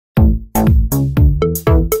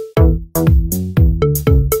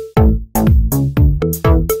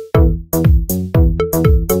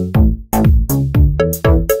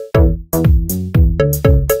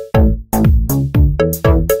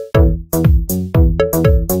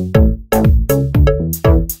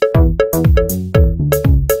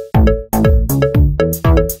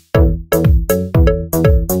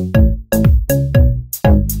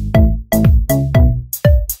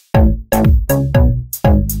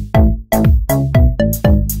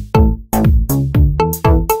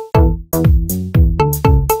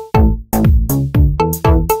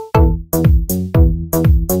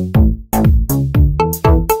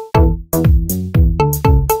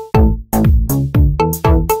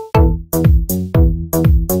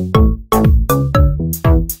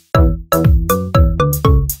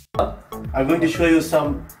to show you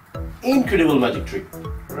some incredible magic trick.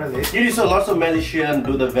 Really? You saw lots of magicians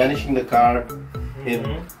do the vanishing the card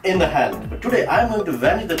in the hand. But today I'm going to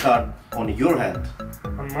vanish the card on your hand.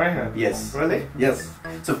 On my hand? Yes. Really? Yes.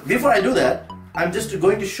 So before I do that, I'm just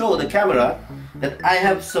going to show the camera that I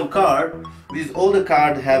have some card. These all the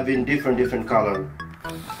cards have been different color.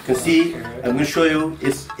 You can see, I'm going to show you,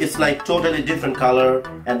 it's like totally different color,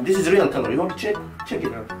 and this is real color. You want to check? Check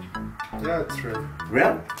it. Yeah, it's real.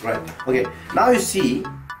 Real? Right. Okay. Now you see,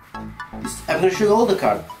 I'm going to show you all the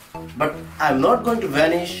cards, but I'm not going to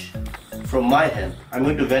vanish from my hand. I'm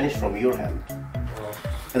going to vanish from your hand.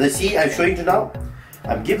 As I see, I'm showing you now.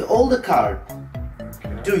 I'm giving all the card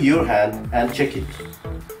to your hand and check it.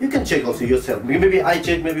 You can check also yourself. Maybe I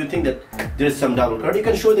check. Maybe you think that there is some double card. You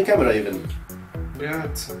can show the camera even. Yeah,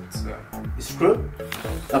 it's Screw.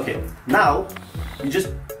 Okay. Now you just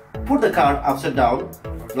put the card upside down,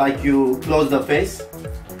 like you close the face,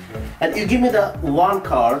 and you give me the one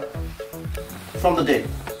card from the deck.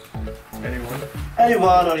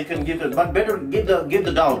 Anyone, or you can give it, but better give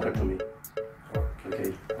the down card to me.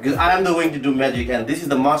 Okay. Because I am the one to do magic, and this is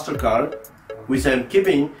the master card, which I am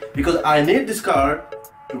keeping because I need this card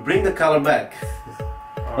to bring the color back.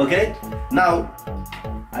 Okay. Now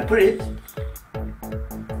I put it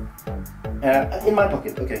in my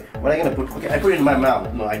pocket. Okay. What am I gonna put? Okay. I put it in my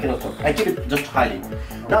mouth. No, I cannot talk. I keep it just hiding.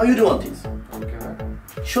 Now you do one thing.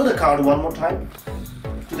 Okay. Show the card one more time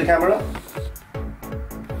to the camera.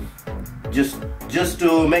 Just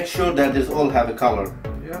to make sure that this all have a color.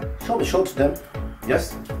 Yeah. Show to them.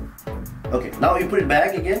 Yes. Okay. Now you put it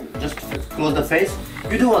back again. Just close the face.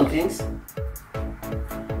 You do one thing.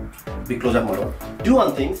 Be close up more. Do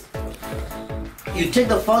one thing. You take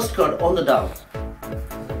the first card on the down.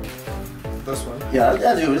 This one? Yeah,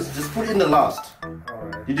 as you wish. Just put it in the last.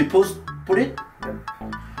 Alright. Did you put it? Yep.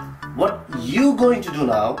 What you going to do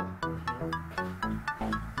now?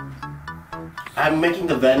 I'm making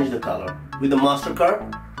the vanish the color with the master card,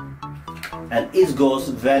 and it goes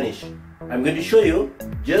vanish. I'm going to show you.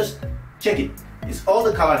 Just check it. It's all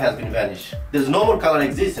the color has been vanished. There's no more color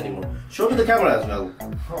exists anymore. Show to the camera as well.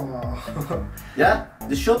 Oh. Yeah,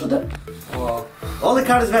 just show to them. Wow. All the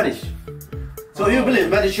color is vanished. So you believe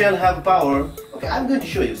magician have power? Okay, I'm going to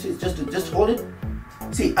show you. See, just hold it.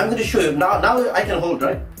 See, I'm going to show you now. Now I can hold,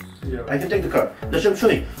 right? Yeah. I can take the card. That's what I'm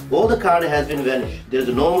showing. All the card has been vanished. There's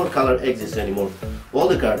no more color exists anymore. All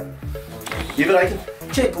the card. Even I can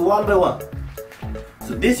check one by one.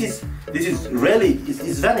 So this is really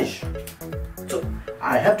is vanished. So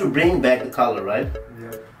I have to bring back the color, right?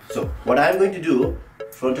 Yeah. So what I'm going to do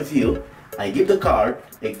in front of you, I give the card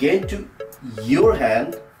again to your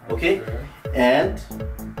hand, okay? And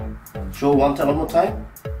show one more time.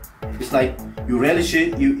 It's like you really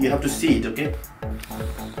see, you have to see it, okay?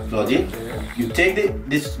 Close it. You take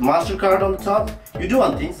this master card on the top. You do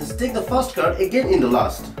one thing. Just take the first card again in the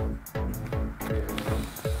last.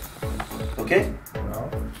 Okay.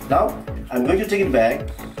 Now I'm going to take it back.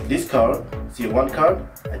 This card. See one card.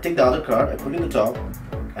 I take the other card. I put it in the top,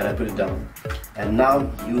 and I put it down. And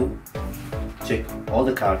now you check all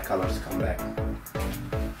the card colors come back.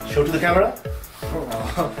 Show to the camera.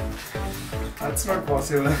 Oh, that's not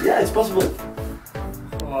possible. Yeah, it's possible.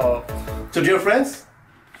 Wow. So dear friends,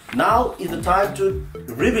 now is the time to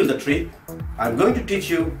reveal the trick. I'm going to teach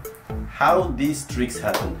you how these tricks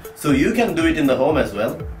happen. So you can do it in the home as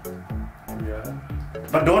well. Yeah.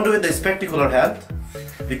 But don't do it with spectacular hand,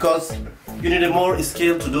 because you need a more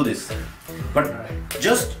skill to do this. But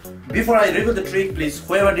just before I reveal the trick, please,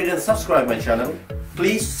 whoever didn't subscribe my channel,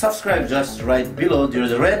 please subscribe. Just right below there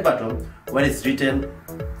is a red button where it's written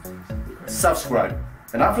subscribe.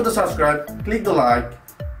 And after the subscribe, click the like.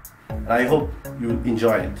 And I hope you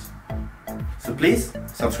enjoy it. So please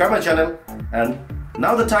subscribe my channel. And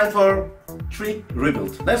now the time for trick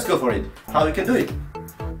rebuild. Let's go for it. How you can do it.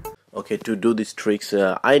 Okay, to do these tricks,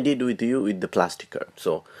 I did with you with the plastic card.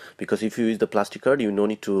 So because if you use the plastic card, you no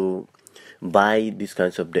need to buy these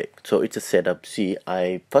kinds of deck. So it's a setup. See,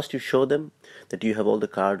 first you show them that you have all the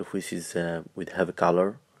card which is have a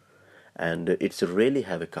color, and it's really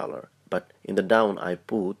have a color. But in the down I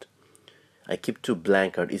keep two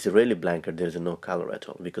blank card. It's really blank card. There's no color at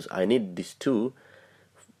all, because I need these two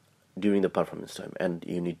during the performance time. And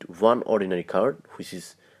you need one ordinary card which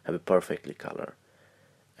is have a perfectly color.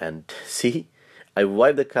 And see, I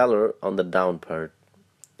wipe the color on the down part.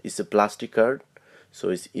 It's a plastic card, so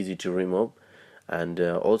it's easy to remove. And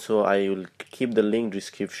also I will keep the link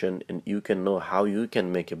description, and you can know how you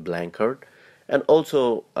can make a blank card, and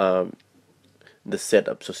also the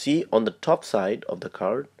setup. So see, on the top side of the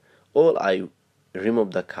card, all I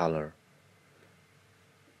remove the color.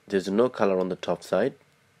 There's no color on the top side.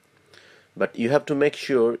 but you have to make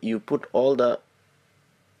sure you put all the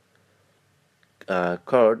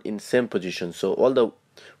card in same position. So all the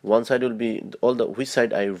one side will be, all the which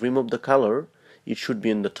side I remove the color, it should be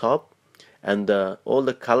in the top, and all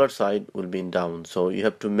the color side will be in down. So you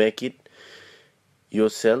have to make it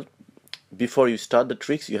yourself. Before you start the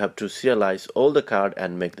tricks, you have to serialize all the card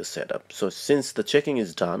and make the setup. So since the checking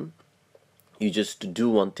is done, you just do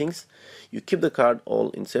one thing: you keep the card all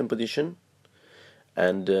in same position,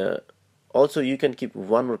 and also you can keep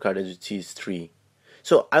one more card, as you see is 3.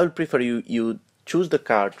 So I will prefer you choose the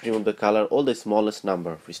card, remove the color, all the smallest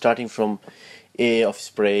number. We're starting from A of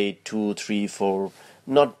spray, 2, 3, 4,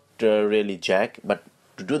 not really jack, but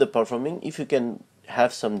to do the performing, if you can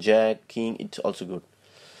have some jack, king, it's also good.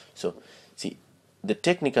 So see,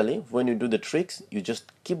 technically when you do the tricks, you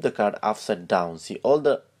just keep the card upside down. See, all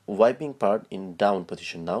the wiping part in down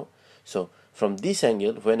position now. So from this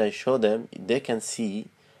angle, when I show them, they can see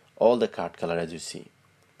all the card color, as you see.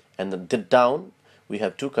 And the down, we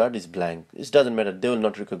have 2 cards is blank. It doesn't matter, they will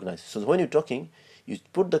not recognize. So when you're talking, you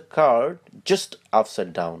put the card just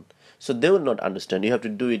upside down, so they will not understand. You have to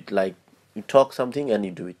do it like you talk something and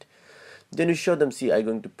you do it. Then you show them, see, I'm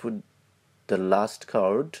going to put the last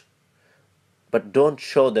card, but don't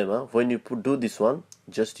show them. When you do this one,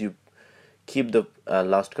 just you keep the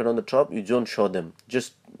last card on the top, you don't show them,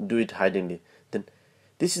 just do it hidingly. Then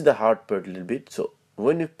this is the hard part a little bit. So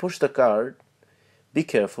when you push the card, be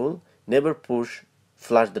careful, never push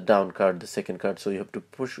flash the down card, the second card. So you have to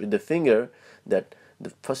push with the finger that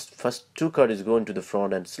the first 2 card is going to the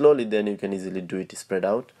front, and slowly then you can easily do it spread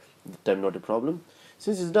out. That time not a problem.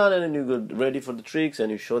 Since it's done, and then you go ready for the tricks, and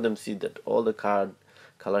you show them, see that all the card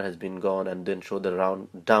color has been gone, and then show the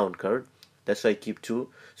round down card. That's why I keep 2,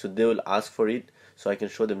 so they will ask for it, so I can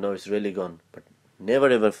show them now it's really gone. But never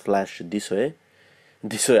ever flash this way.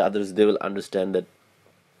 This way others, they will understand that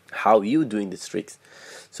how you doing these tricks.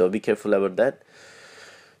 So be careful about that.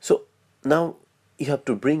 So now you have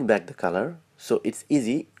to bring back the color. So it's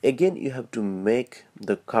easy. Again, you have to make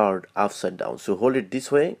the card upside down. So hold it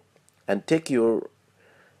this way and take your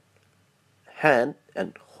hand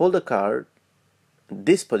and hold the card in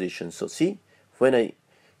this position. So see, when I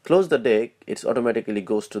close the deck, it automatically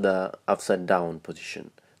goes to the upside down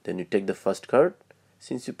position. Then you take the first card.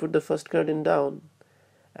 Since you put the first card in down,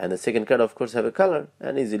 and the second card of course have a color,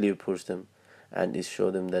 and easily you push them and you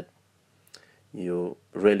show them that you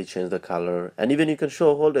really change the color. And even you can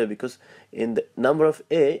show whole way, because in the number of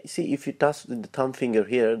A, see, if you touch with the thumb finger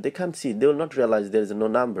here, they can't see, they will not realize there is no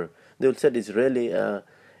number. They will say it's really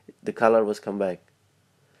the color was come back.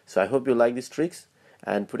 So I hope you like these tricks,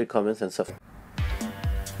 and put a comments and subscribe.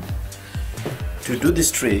 To do these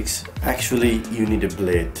tricks, actually you need a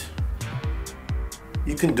blade.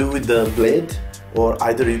 You can do with the blade, or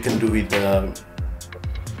either you can do with a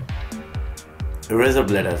razor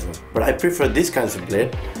blade as well, but I prefer this kinds of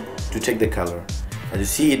blade to take the color. As you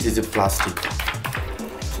see, it is a plastic.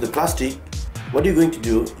 So the plastic, what you're going to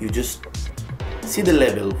do, you just see the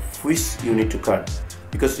level which you need to cut,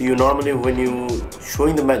 because you normally when you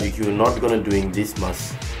showing the magic, you're not gonna doing this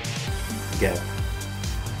much gap.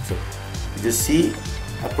 So you just see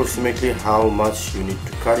approximately how much you need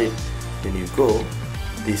to cut it. Then you go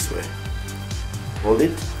this way, hold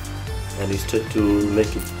it, and you start to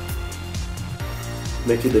make it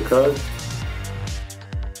the card.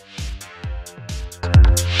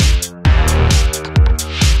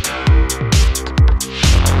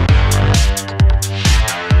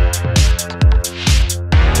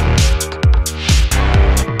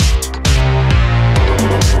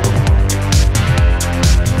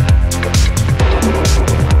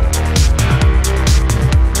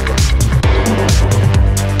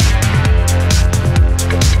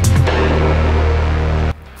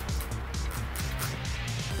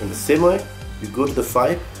 In the same way, you go to the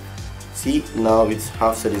 5. See, now its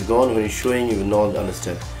half set is gone. When you're showing, you will not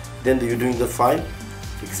understand. Then you're doing the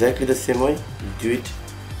 5 exactly the same way. You do it,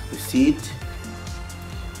 you see it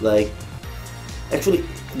like, actually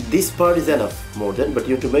this part is enough more than, but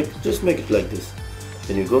you have to just make it like this.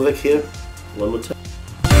 Then you go back here one more time.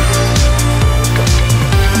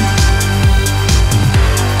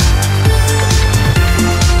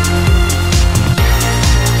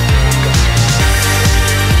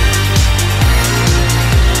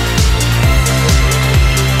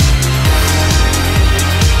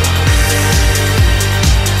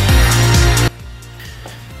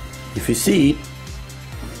 If you see it,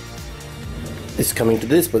 it's coming to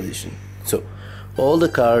this position. So all the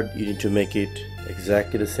card, you need to make it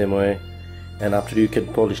exactly the same way, and after you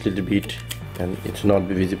can polish a little bit and it's not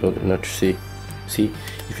be visible enough to see. See,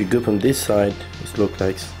 if you go from this side, it looks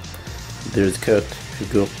like there is cut. If you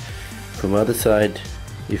go from other side.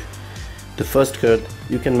 If the first cut,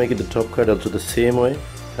 you can make it the top cut also the same way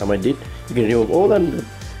how I did. You can remove all and the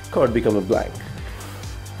card become a blank.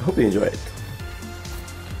 I hope you enjoy it.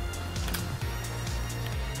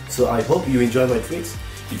 So I hope you enjoy my tricks.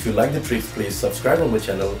 If you like the tricks, please subscribe on my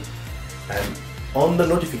channel and on the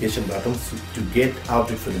notification button to get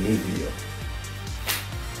update for the new video.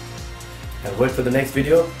 And wait for the next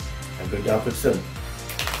video. I'm going to upload soon.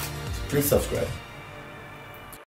 So please subscribe.